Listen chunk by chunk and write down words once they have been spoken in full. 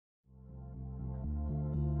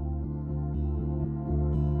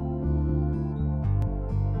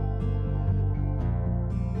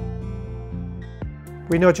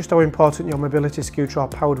We know just how important your mobility scooter or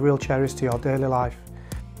powered wheelchair is to your daily life.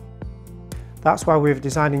 That's why we've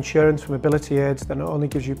designed insurance for mobility aids that not only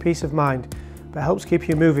gives you peace of mind, but helps keep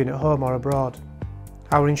you moving at home or abroad.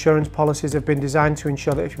 Our insurance policies have been designed to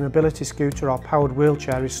ensure that if your mobility scooter or powered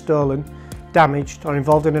wheelchair is stolen, damaged or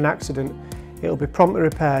involved in an accident, it will be promptly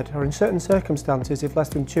repaired or in certain circumstances, if less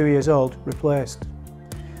than 2 years old, replaced.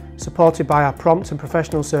 Supported by our prompt and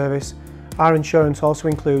professional service, our insurance also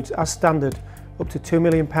includes, as standard, up to £2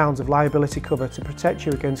 million of liability cover to protect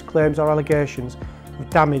you against claims or allegations of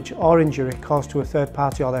damage or injury caused to a third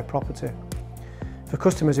party or their property. For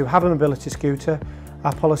customers who have a mobility scooter,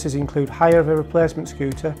 our policies include hire of a replacement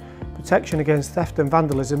scooter, protection against theft and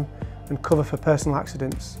vandalism, and cover for personal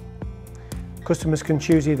accidents. Customers can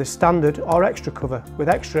choose either standard or extra cover, with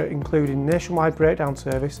extra including nationwide breakdown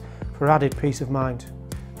service for added peace of mind.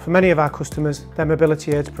 For many of our customers, their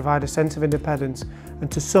mobility aids provide a sense of independence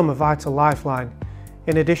and to some a vital lifeline.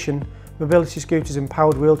 In addition, mobility scooters and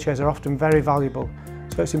powered wheelchairs are often very valuable,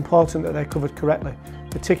 so it's important that they're covered correctly,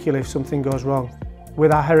 particularly if something goes wrong.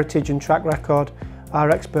 With our heritage and track record, our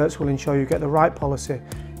experts will ensure you get the right policy,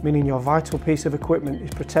 meaning your vital piece of equipment is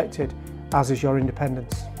protected, as is your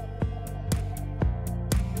independence.